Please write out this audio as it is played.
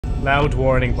Loud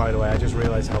warning, by the way. I just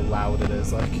realized how loud it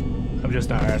is. Like, I'm just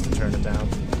not arsed to turn it down.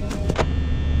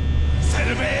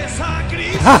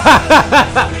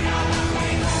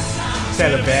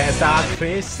 Celvelta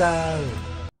Crystal.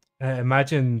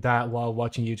 Imagine that while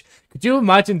watching YouTube. Could you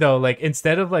imagine though, like,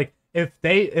 instead of like, if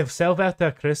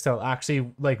Celvelta Crystal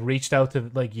actually like reached out to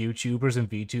like YouTubers and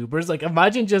VTubers, like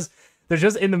imagine they're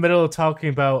just in the middle of talking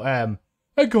about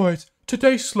hey guys,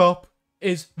 today's slop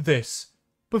is this.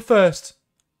 But first,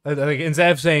 like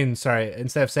instead of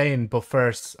saying but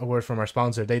first, a word from our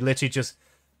sponsor, they literally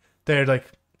they're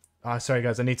like, oh sorry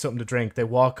guys, I need something to drink. They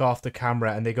walk off the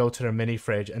camera and they go to their mini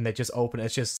fridge and they just open it.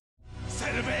 It's just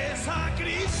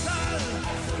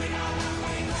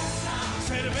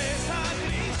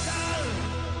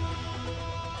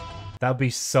that'd be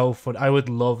so fun. I would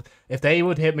love if they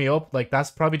would hit me up. Like that's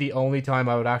probably the only time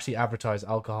I would actually advertise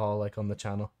alcohol like on the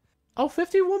channel. Oh,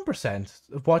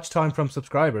 51% of watch time from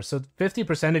subscribers. So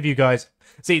 50% of you guys,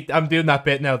 see, I'm doing that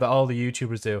bit now that all the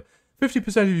YouTubers do.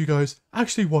 50% of you guys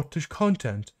actually watch this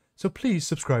content. So please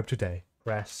subscribe today.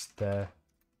 Press the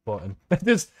button.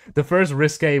 The first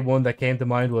risque one that came to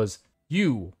mind was,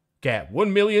 you get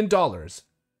 $1 million,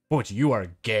 but you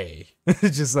are gay.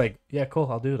 It's just like, yeah, cool,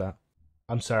 I'll do that.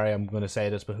 I'm sorry I'm going to say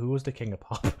this, but who was the king of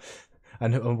pop?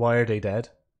 and why are they dead?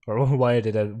 Or why are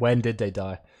they dead? When did they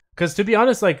die? Because to be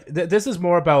honest, like, this is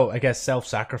more about, I guess,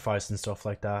 self-sacrifice and stuff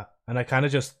like that. And I kind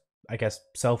of just, I guess,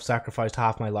 self-sacrificed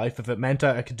half my life if it meant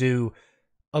that I could do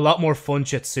a lot more fun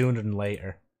shit sooner than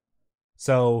later.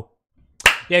 So,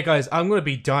 yeah, guys, I'm going to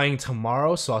be dying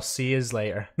tomorrow, so I'll see yous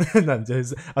later.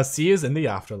 I'll see yous in the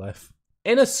afterlife.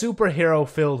 In a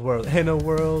superhero-filled world. In a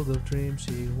world of dreams,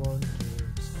 she wonders.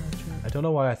 I don't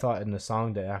know why I thought in the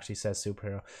song that it actually says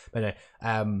superhero. But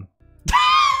anyway,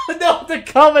 no, the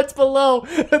comments below!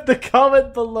 The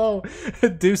comment below!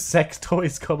 Do sex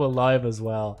toys come alive as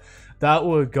well? That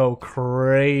would go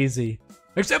crazy.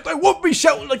 Except I won't be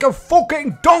shouting like a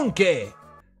fucking donkey!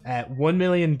 $1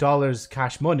 million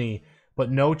cash money,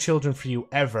 but no children for you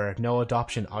ever. No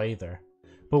adoption either.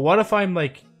 But what if I'm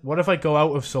like, what if I go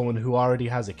out with someone who already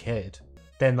has a kid?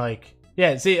 Then like,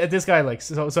 yeah, see, this guy like,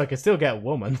 so I can still get a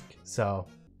woman. So,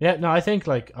 yeah, no, I think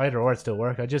like either or still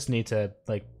work. I just need to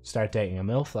like start dating a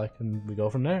MILF, like, and we go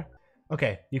from there.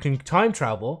 Okay, you can time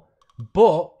travel,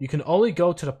 but you can only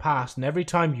go to the past, and every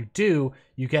time you do,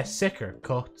 you get sicker.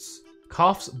 Cuts,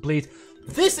 coughs, bleeds.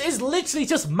 This is literally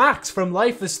just Max from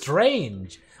Life is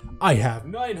Strange. I have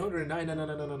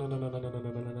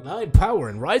 909 power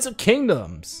in Rise of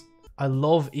Kingdoms. I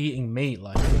love eating meat,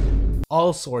 like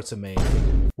all sorts of meat.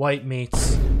 White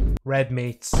meats, red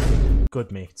meats,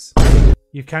 good meats.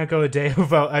 You can't go a day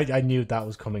without... I knew that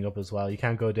was coming up as well. You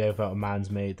can't go a day without a man's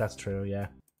meat. That's true, yeah.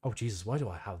 Oh, Jesus, why do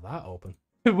I have that open?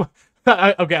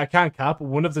 Okay, I can't cap.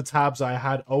 One of the tabs I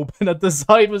had open at the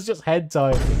side was just head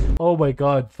tie. Oh my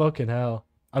god, fucking hell.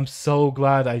 I'm so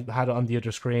glad I had it on the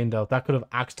other screen, though. That could have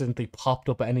accidentally popped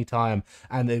up at any time,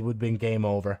 and it would have been game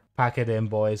over. Pack it in,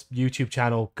 boys. YouTube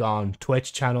channel, gone.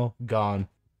 Twitch channel, gone.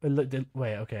 Wait,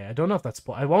 okay, I don't know if that's...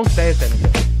 I won't say it then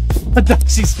again. That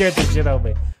actually scared the shit out of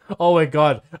me. Oh my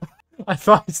god. I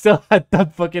thought I still had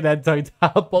that fucking head tie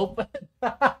tab open.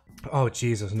 Oh,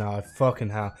 Jesus, no, fucking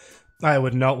hell. I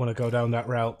would not want to go down that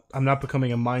route. I'm not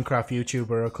becoming a Minecraft YouTuber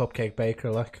or a cupcake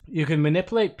baker, like. You can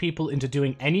manipulate people into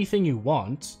doing anything you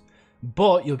want,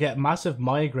 but you'll get massive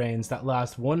migraines that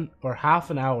last 1 or half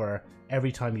an hour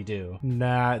every time you do.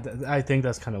 Nah, I think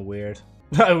that's kind of weird.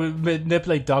 I would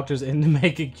manipulate doctors into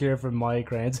making cure for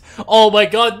migraines. Oh my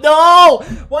god, no!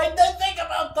 Why didn't I think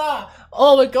about that?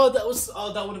 Oh my god, that would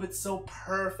have been so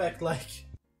perfect, like.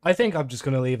 I think I'm just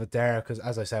going to leave it there because,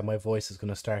 as I said, my voice is going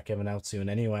to start giving out soon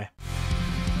anyway.